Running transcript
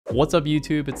What's up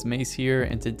YouTube, it's Mace here,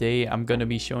 and today I'm going to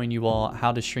be showing you all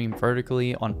how to stream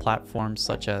vertically on platforms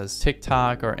such as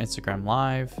TikTok or Instagram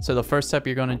Live. So the first step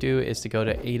you're going to do is to go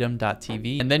to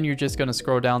Aitum.tv, and then you're just going to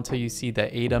scroll down till you see the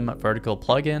Aitum vertical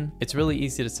plugin. It's really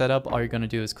easy to set up. All you're going to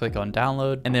do is click on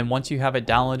download, and then once you have it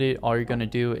downloaded, all you're going to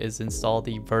do is install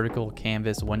the vertical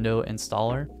canvas window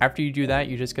installer. After you do that,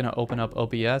 you're just going to open up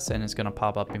OBS and it's going to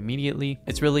pop up immediately.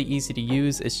 It's really easy to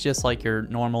use. It's just like your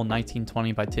normal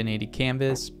 1920 by 1080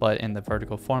 canvas, but in the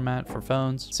vertical format for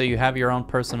phones. So you have your own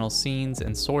personal scenes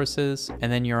and sources,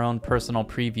 and then your own personal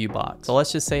preview box. So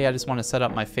let's just say I just want to set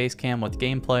up my face cam with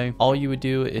gameplay. All you would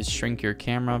do is shrink your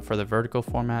camera for the vertical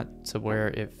format to where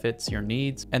it fits your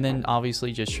needs, and then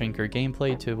obviously just shrink your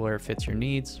gameplay to where it fits your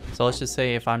needs. So let's just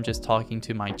say if I'm just talking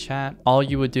to my chat, all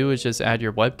you would do is just add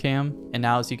your webcam, and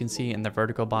now as you can see in the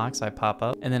vertical box I pop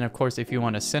up. And then of course if you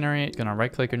want to center it, you're gonna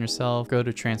right click on yourself, go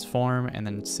to transform, and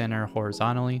then center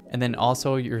horizontally. And then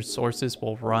also your sources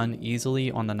will run easily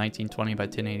on the 1920 by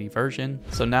 1080 version.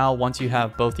 So now once you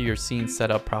have both of your scenes set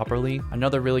up properly,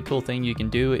 another really cool thing you can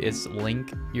do is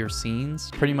link your scenes.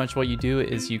 Pretty much what you do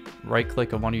is you right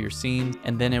click on one of your scenes,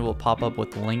 and then it will pop up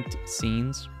with linked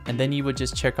scenes. And then you would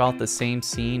just check out the same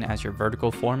scene as your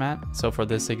vertical format. So for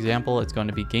this example, it's going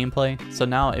to be gameplay. So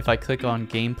now if I click on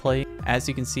gameplay, as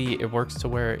you can see, it works to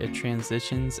where it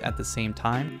transitions at the same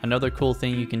time. Another cool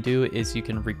thing you can do is you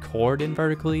can record in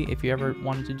vertically if you ever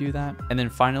wanted to do that. And then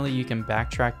finally, you can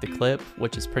backtrack the clip,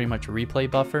 which is pretty much a replay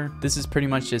buffer. This is pretty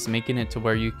much just making it to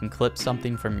where you can clip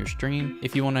something from your stream.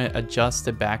 If you want to adjust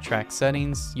the backtrack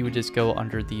settings, you would just go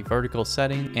under the vertical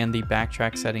setting, and the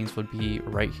backtrack settings would be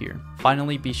right here.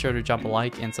 Finally, be sure to drop a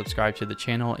like and subscribe to the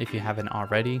channel if you haven't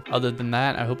already. Other than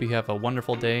that, I hope you have a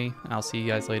wonderful day, and I'll see you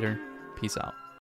guys later. Peace out.